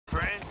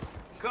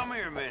come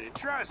here a minute.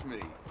 Trust me.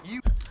 You...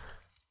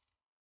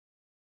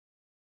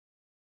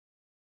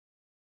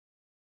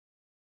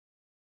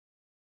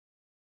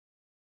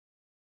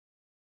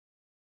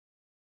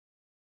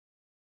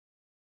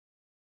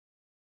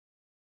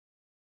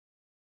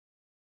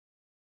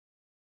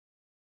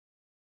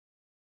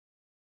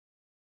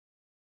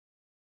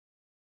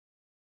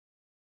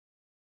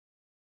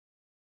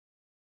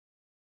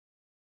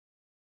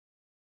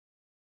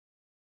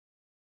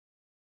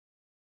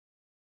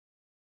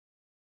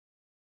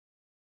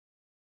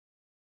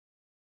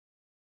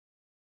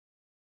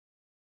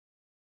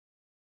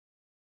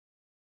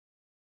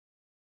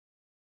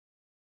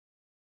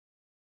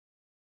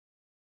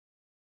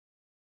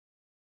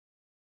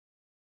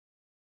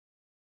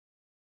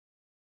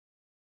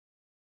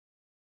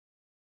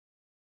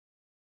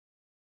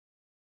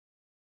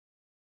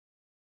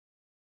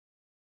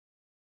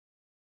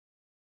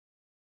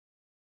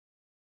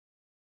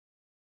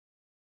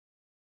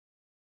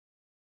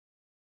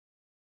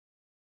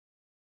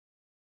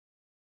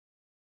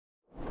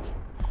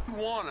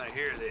 wanna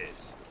hear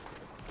this.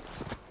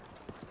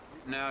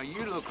 Now,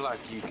 you look like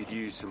you could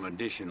use some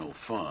additional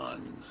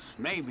funds.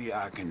 Maybe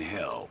I can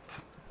help.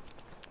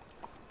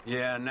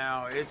 Yeah,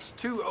 now, it's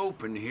too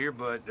open here,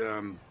 but,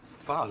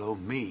 follow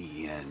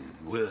me and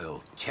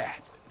we'll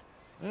chat.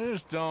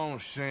 This don't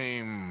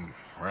seem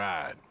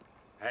right.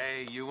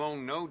 Hey, you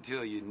won't know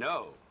till you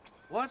know.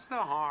 What's the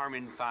harm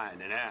in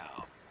finding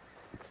out?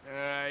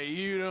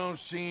 You don't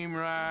seem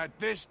right.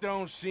 This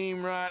don't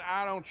seem right.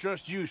 I don't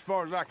trust you as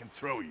far as I can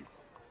throw you.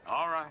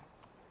 All right.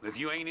 If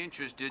you ain't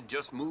interested,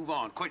 just move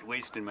on. Quit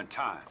wasting my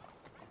time.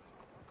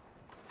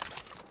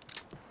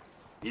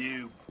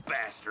 You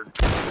bastard.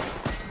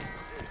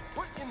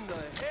 What in the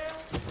hell?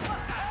 What the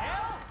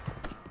hell?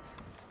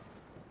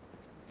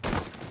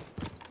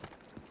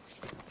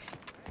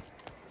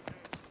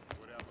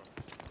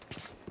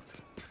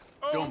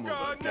 Don't move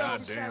a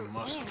goddamn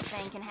muscle.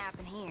 Anything can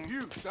happen here.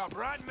 You stop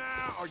right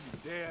now, or you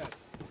dead.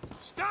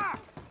 Stop!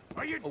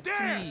 Are you Oh,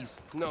 dead? please,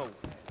 no.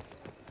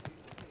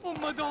 Oh,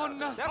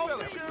 Madonna! That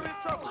fella's sure in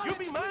trouble. You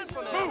be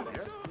mindful now.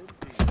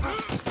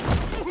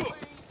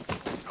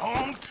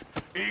 Don't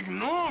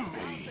ignore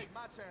me.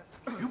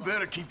 You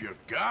better keep your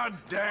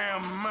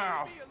goddamn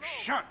mouth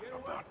shut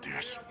about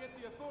this.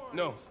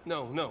 No,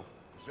 no, no.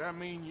 Does that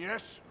mean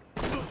yes?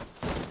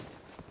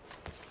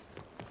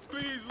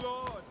 Please,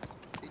 Lord.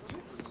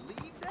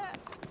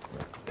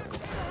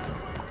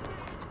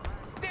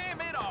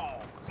 Damn it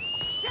all!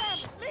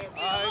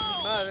 Ay,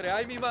 mi madre,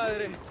 ay, mi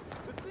madre.